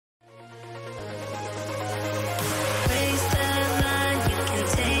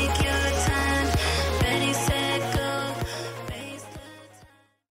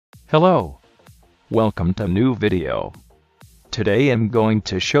Hello. Welcome to new video. Today I'm going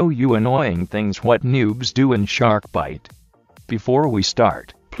to show you annoying things what noobs do in Sharkbite. Before we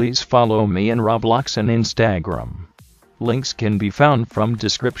start, please follow me in Roblox and Instagram. Links can be found from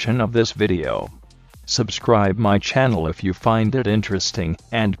description of this video. Subscribe my channel if you find it interesting,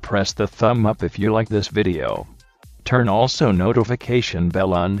 and press the thumb up if you like this video. Turn also notification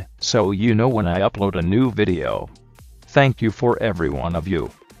bell on, so you know when I upload a new video. Thank you for every one of you.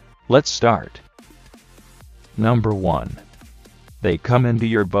 Let's start. Number 1. They come into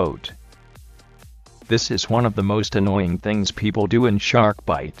your boat. This is one of the most annoying things people do in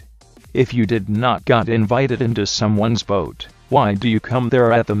Sharkbite. If you did not got invited into someone's boat, why do you come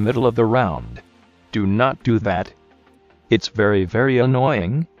there at the middle of the round? Do not do that. It's very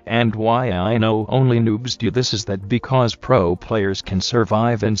annoying, and why I know only noobs do this is that because pro players can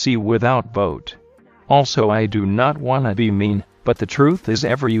survive in sea without boat. Also, I do not wanna be mean, but the truth is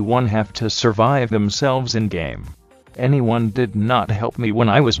everyone have to survive themselves in game. Anyone did not help me when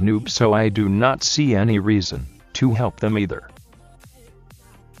I was noob, so I do not see any reason to help them either.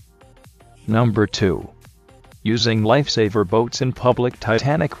 Number 2. Using lifesaver boats in public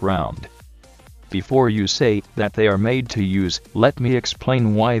Titanic round. Before you say that they are made to use, let me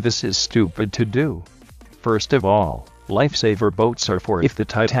explain why this is stupid to do. First of all, lifesaver boats are for if the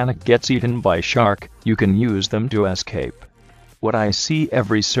Titanic gets eaten by shark, you can use them to escape. What I see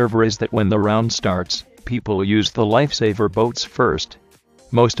every server is that when the round starts, people use the lifesaver boats first.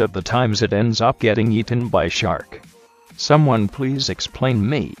 Most of the times it ends up getting eaten by shark. Someone please explain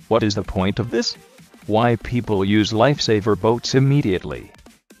me what is the point of this? Why people use lifesaver boats immediately?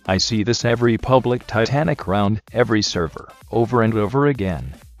 I see this every public Titanic round, every server, over and over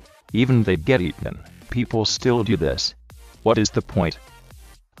again. Even they get eaten, people still do this. What is the point?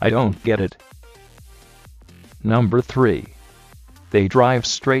 I don't get it. Number 3. They drive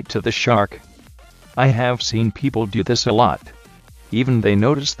straight to the shark. I have seen people do this a lot. Even they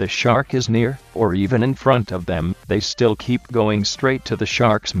notice the shark is near, or even in front of them, they still keep going straight to the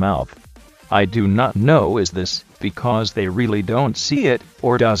shark's mouth. I do not know is this because they really don't see it,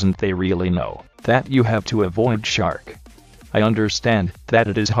 or doesn't they really know that you have to avoid shark. I understand that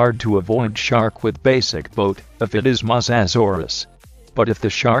it is hard to avoid shark with basic boat, if it is Mosasaurus. But if the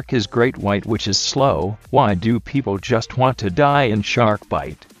shark is great white which is slow, why do people just want to die in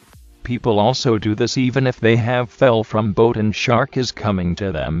Sharkbite? People also do this even if they have fell from boat and shark is coming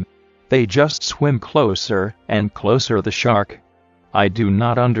to them. They just swim closer and closer the shark. I do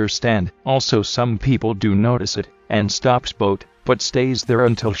not understand. Also, some people do notice it and stops boat, but stays there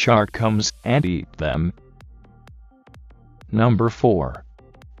until shark comes and eat them. Number 4.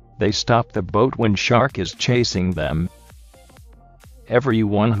 They stop the boat when shark is chasing them.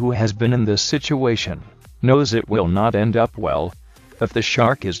 Everyone who has been in this situation knows it will not end up well. If the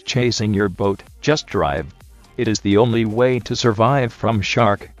shark is chasing your boat, just drive. It is the only way to survive from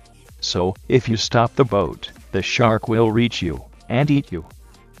shark. So, if you stop the boat, the shark will reach you and eat you.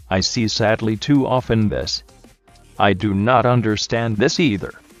 I see sadly too often this. I do not understand this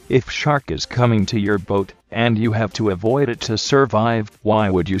either. If shark is coming to your boat and you have to avoid it to survive, why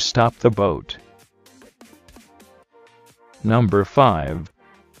would you stop the boat? Number 5.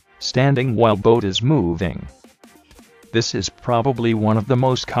 Standing while boat is moving. This is probably one of the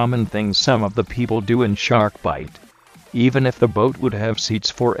most common things some of the people do in Sharkbite. Even if the boat would have seats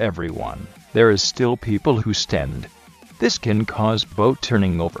for everyone, there is still people who stand. This can cause boat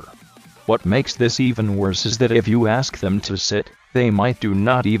turning over. What makes this even worse is that if you ask them to sit, they might do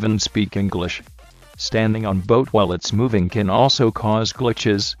not even speak English. Standing on boat while it's moving can also cause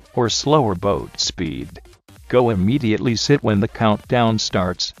glitches or slower boat speed. Go immediately sit when the countdown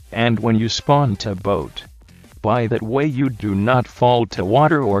starts, and when you spawn to boat. By that way you do not fall to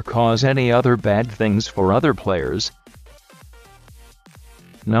water or cause any other bad things for other players.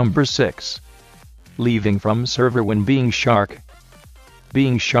 Number 6. Leaving from server when being shark.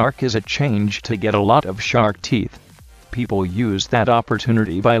 Being shark is a change to get a lot of shark teeth. People use that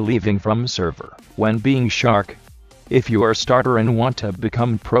opportunity by leaving from server when being shark. If you are a starter and want to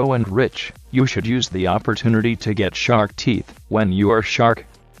become pro and rich, you should use the opportunity to get shark teeth when you are shark.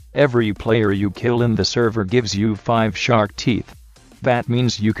 Every player you kill in the server gives you 5 shark teeth. That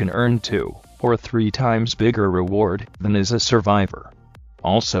means you can earn 2 or 3 times bigger reward than as a survivor.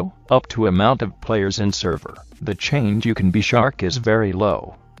 Also, up to amount of players in server, the change you can be shark is very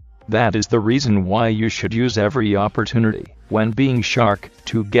low. That is the reason why you should use every opportunity when being shark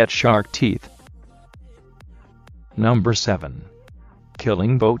to get shark teeth. Number 7.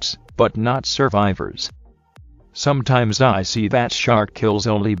 Killing boats, but not survivors. Sometimes I see that shark kills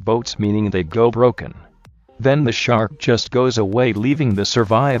only boats, meaning they go broken. Then the shark just goes away, leaving the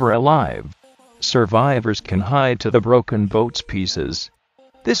survivor alive. Survivors can hide to the broken boat's pieces.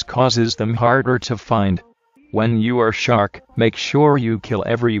 This causes them harder to find. When you are shark, make sure you kill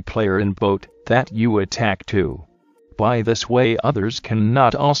every player in boat that you attack too. By this way others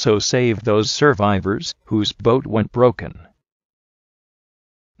cannot also save those survivors whose boat went broken.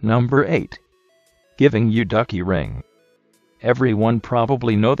 Number 8. Giving you ducky ring. Everyone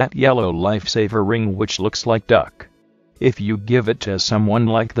probably know that yellow lifesaver ring which looks like duck. If you give it to someone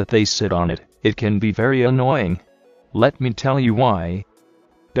like that, they sit on it, it can be very annoying. Let me tell you why.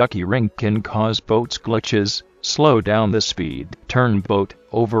 Ducky ring can cause boats glitches, slow down the speed, turn boat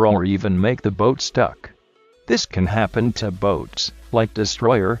over, or even make the boat stuck. This can happen to boats like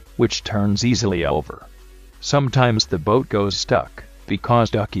Destroyer, which turns easily over. Sometimes the boat goes stuck because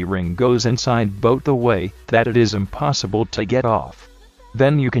ducky ring goes inside boat the way that it is impossible to get off.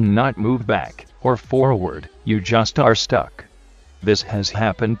 Then you cannot move back or forward, you just are stuck. This has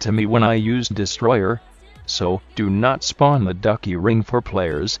happened to me when I used Destroyer. So, do not spawn the ducky ring for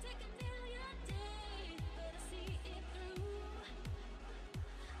players